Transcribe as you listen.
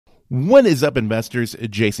What is up, investors?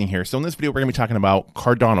 Jason here. So in this video, we're going to be talking about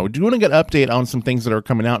Cardano. Do you want to get an update on some things that are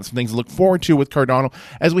coming out, some things to look forward to with Cardano,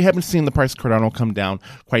 as we haven't seen the price of Cardano come down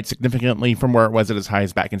quite significantly from where it was at its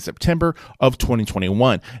highest back in September of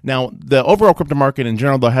 2021. Now, the overall crypto market in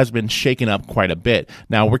general, though, has been shaken up quite a bit.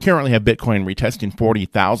 Now, we currently have Bitcoin retesting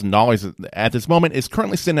 $40,000 at this moment. It's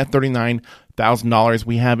currently sitting at $39,000.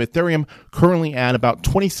 We have Ethereum currently at about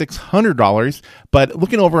 $2,600, but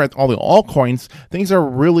looking over at all the altcoins, things are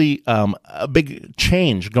really a big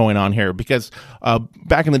change going on here because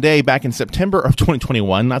back in the day, back in September of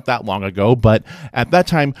 2021, not that long ago, but at that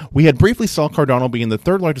time, we had briefly saw Cardano being the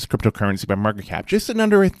third largest cryptocurrency by market cap, just sitting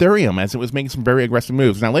under Ethereum as it was making some very aggressive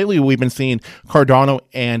moves. Now, lately, we've been seeing Cardano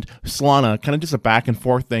and Solana kind of just a back and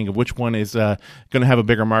forth thing of which one is going to have a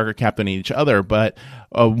bigger market cap than each other, but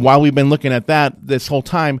while we've been looking at that this whole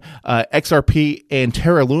time, XRP and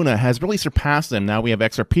Terra Luna has really surpassed them. Now we have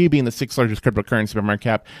XRP being the sixth largest cryptocurrency by market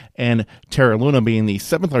cap and Terra Luna being the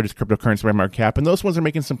seventh largest cryptocurrency by market cap. And those ones are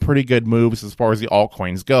making some pretty good moves as far as the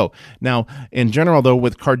altcoins go. Now, in general, though,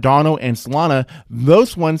 with Cardano and Solana,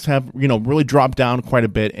 those ones have, really dropped down quite a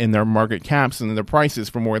bit in their market caps and their prices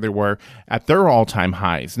from where they were at their all-time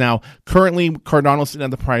highs. Now, currently, Cardano's sitting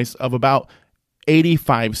at the price of about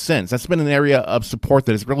 85 cents. That's been an area of support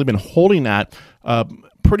that has really been holding that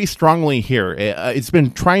pretty strongly here. It's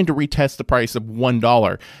been trying to retest the price of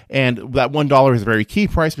 $1, and that $1 is a very key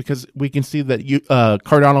price because we can see that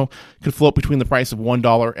Cardano could float between the price of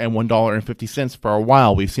 $1 and $1.50 for a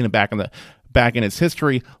while. We've seen it back in its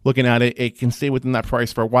history. Looking at it, it can stay within that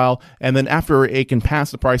price for a while, and then after it can pass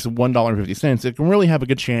the price of $1.50, it can really have a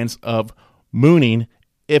good chance of mooning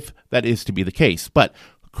if that is to be the case. But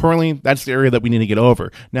currently, that's the area that we need to get over.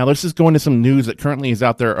 Now, let's just go into some news that currently is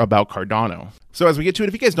out there about Cardano. So as we get to it,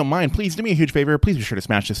 if you guys don't mind, please do me a huge favor. Please be sure to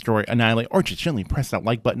smash this story, annihilate, or just gently press that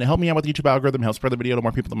like button to help me out with the YouTube algorithm, help spread the video to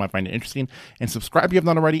more people that might find it interesting. And subscribe if you have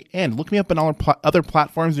not already. And look me up on all other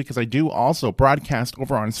platforms because I do also broadcast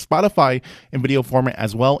over on Spotify in video format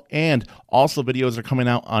as well. And also videos are coming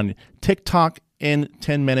out on TikTok in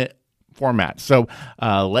 10-minute format. So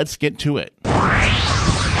let's get to it.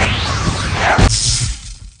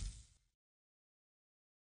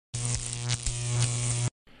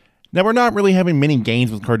 Now, we're not really having many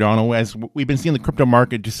gains with Cardano as we've been seeing the crypto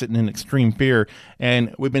market just sitting in extreme fear,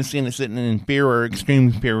 and we've been seeing it sitting in fear or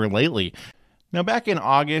extreme fear lately. Now, back in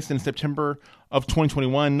August and September of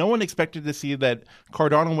 2021, no one expected to see that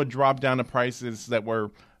Cardano would drop down to prices that were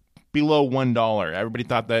below $1. Everybody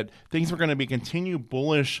thought that things were going to be continued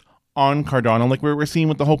bullish on Cardano like we were seeing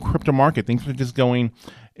with the whole crypto market. Things were just going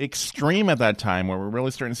extreme at that time where we're really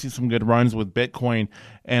starting to see some good runs with Bitcoin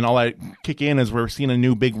and all that kick in as we're seeing a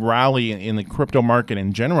new big rally in the crypto market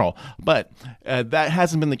in general. But that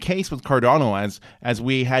hasn't been the case with Cardano as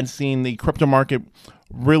we had seen the crypto market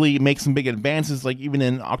really make some big advances, like even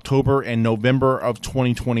in October and November of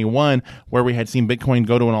 2021, where we had seen Bitcoin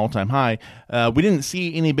go to an all-time high. We didn't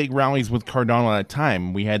see any big rallies with Cardano at that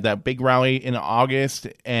time. We had that big rally in August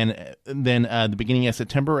and then the beginning of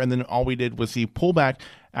September, and then all we did was see pullback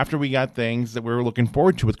after we got things that we were looking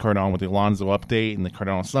forward to with Cardano, with the Alonzo update and the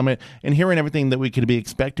Cardano Summit, and hearing everything that we could be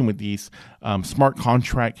expecting with these smart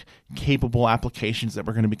contract capable applications that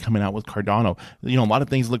we're going to be coming out with Cardano. A lot of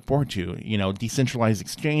things to look forward to, decentralized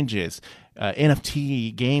exchanges,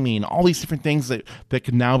 NFT, gaming, all these different things that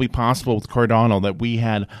could now be possible with Cardano, that we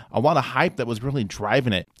had a lot of hype that was really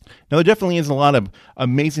driving it. Now, there definitely is a lot of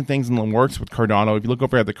amazing things in the works with Cardano. If you look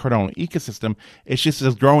over at the Cardano ecosystem, it's just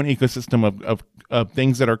this growing ecosystem of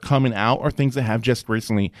things that are coming out or things that have just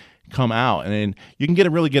recently come out. And you can get a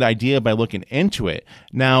really good idea by looking into it.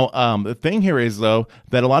 Now, the thing here is, though,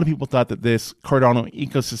 that a lot of people thought that this Cardano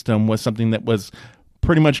ecosystem was something that was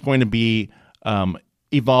pretty much going to be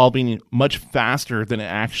evolving much faster than it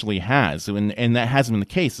actually has, and that hasn't been the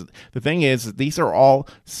case. The thing is, these are all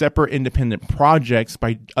separate independent projects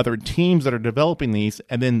by other teams that are developing these,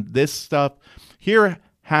 and then this stuff here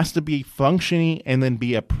has to be functioning and then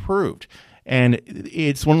be approved. And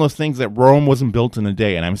it's one of those things that Rome wasn't built in a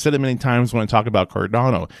day, and I've said it many times when I talk about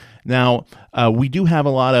Cardano. Now, we do have a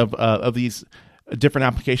lot of these different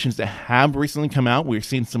applications that have recently come out. We've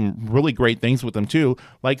seen some really great things with them too,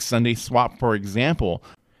 like Sunday Swap, for example.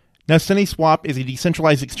 Now, Sunday Swap is a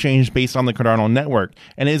decentralized exchange based on the Cardano network,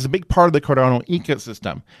 and it is a big part of the Cardano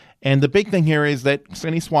ecosystem. And the big thing here is that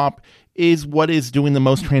Sunday Swap is what is doing the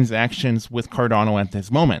most transactions with Cardano at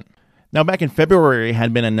this moment. Now, back in February, it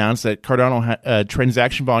had been announced that Cardano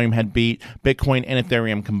transaction volume had beat Bitcoin and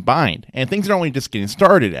Ethereum combined. And things are only just getting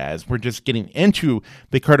started as we're just getting into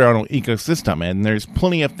the Cardano ecosystem. And there's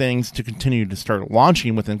plenty of things to continue to start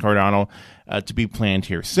launching within Cardano to be planned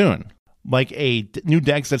here soon. like a new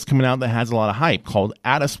DEX that's coming out that has a lot of hype called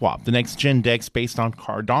AdaSwap, the next gen DEX based on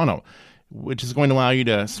Cardano, which is going to allow you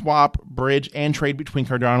to swap, bridge, and trade between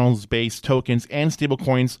Cardano's base tokens and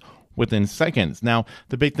stablecoins within seconds. Now,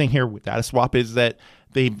 the big thing here with AdaSwap is that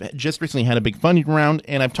they've just recently had a big funding round,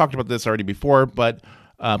 and I've talked about this already before, but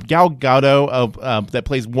Gal Gadot that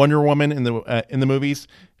plays Wonder Woman in the movies,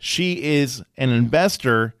 she is an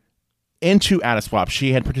investor into AdaSwap.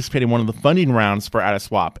 She had participated in one of the funding rounds for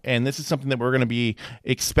AdaSwap, and this is something that we're going to be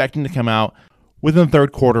expecting to come out within the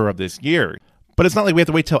third quarter of this year. But it's not like we have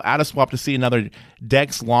to wait till AdaSwap to see another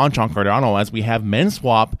DEX launch on Cardano, as we have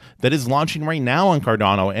MinSwap that is launching right now on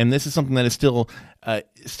Cardano, and this is something that is still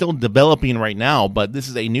developing right now, but this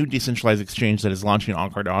is a new decentralized exchange that is launching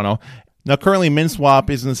on Cardano. Now, currently,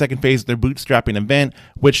 MinSwap is in the second phase of their bootstrapping event,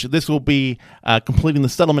 which this will be completing the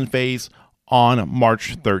settlement phase on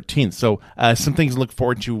March 13th. So some things to look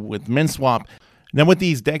forward to with MinSwap. Now, with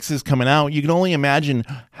these DEXs coming out, you can only imagine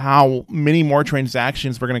how many more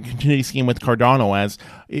transactions we're going to continue seeing with Cardano, as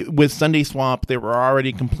with SundaySwap, they were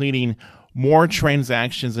already completing more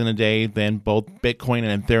transactions in a day than both Bitcoin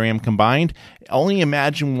and Ethereum combined. Only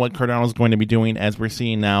imagine what Cardano is going to be doing as we're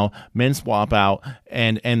seeing now MinSwap out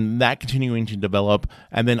and that continuing to develop,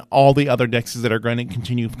 and then all the other DEXs that are going to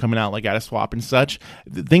continue coming out like AdaSwap and such.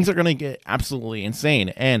 Things are going to get absolutely insane,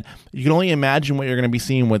 and you can only imagine what you're going to be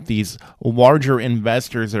seeing with these larger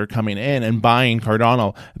investors that are coming in and buying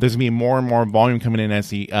Cardano. There's going to be more and more volume coming in as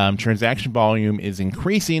the transaction volume is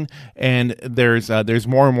increasing, and there's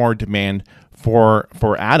more and more demand for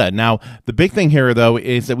ADA. Now, the big thing here, though,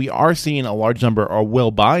 is that we are seeing a large number of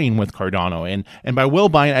will buying with Cardano. And by will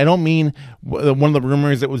buying, I don't mean one of the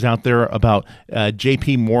rumors that was out there about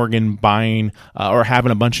JP Morgan buying or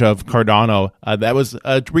having a bunch of Cardano. That was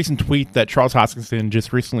a recent tweet that Charles Hoskinson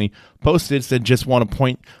just recently posted, said, just want to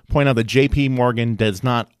point out that JP Morgan does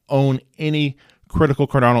not own any critical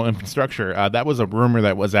Cardano infrastructure. That was a rumor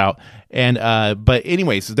that was out. And but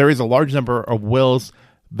anyways, there is a large number of wills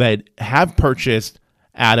that have purchased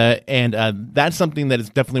ADA, and that's something that is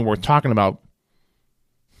definitely worth talking about.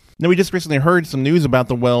 Now, we just recently heard some news about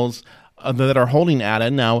the wells that are holding ADA.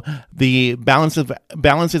 Now, the balances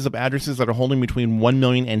of addresses that are holding between 1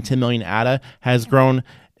 million and 10 million ADA has grown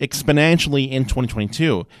exponentially in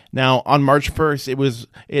 2022. Now, on March 1st,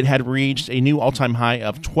 it had reached a new all-time high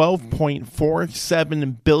of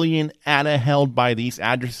 12.47 billion ADA held by these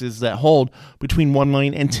addresses that hold between 1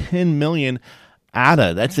 million and 10 million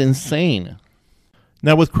ADA. That's insane.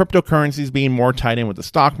 Now, with cryptocurrencies being more tied in with the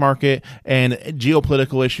stock market and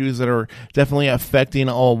geopolitical issues that are definitely affecting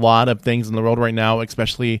a lot of things in the world right now,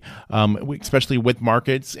 especially with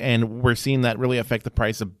markets, and we're seeing that really affect the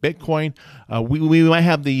price of Bitcoin. We might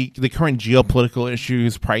have the current geopolitical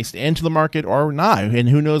issues priced into the market or not, and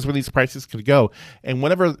who knows where these prices could go. And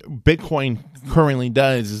whatever Bitcoin currently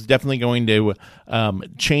does is definitely going to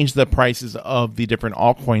change the prices of the different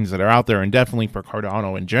altcoins that are out there, and definitely for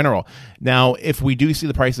Cardano in general. Now, if we do see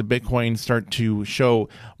the price of Bitcoin start to show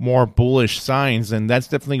more bullish signs, then that's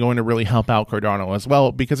definitely going to really help out Cardano as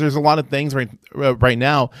well, because there's a lot of things right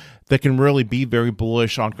now that can really be very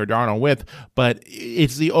bullish on Cardano but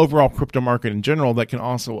it's the overall crypto market in general that can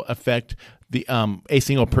also affect the a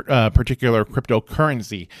single particular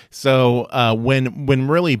cryptocurrency. So when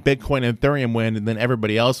really Bitcoin and Ethereum win, and then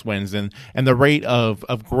everybody else wins, and the rate of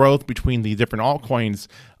growth between the different altcoins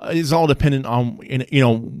is all dependent on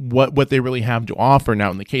what they really have to offer.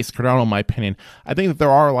 Now, in the case of Cardano, in my opinion, I think that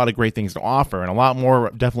there are a lot of great things to offer, and a lot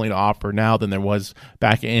more definitely to offer now than there was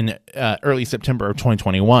back in early September of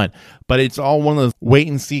 2021. But it's all one of those wait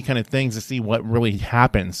and see kind of things to see what really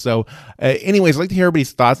happens. So anyways, I'd like to hear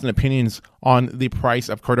everybody's thoughts and opinions on the price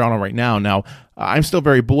of Cardano right now. Now, I'm still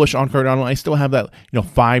very bullish on Cardano. I still have that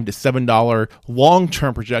 $5 to $7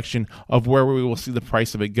 long-term projection of where we will see the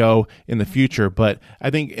price of it go in the future. But I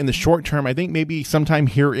think in the short term, I think maybe sometime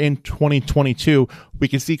here in 2022, we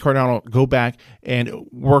can see Cardano go back and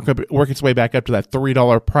work its way back up to that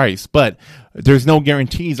 $3 price. But there's no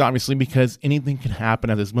guarantees, obviously, because anything can happen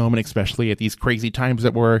at this moment, especially at these crazy times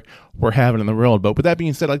that we're having in the world. But with that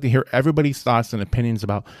being said, I'd like to hear everybody's thoughts and opinions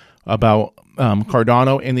about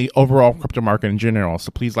Cardano and the overall crypto market in general.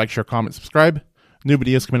 So please like, share, comment, subscribe. New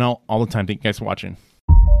videos coming out all the time. Thank you guys for watching.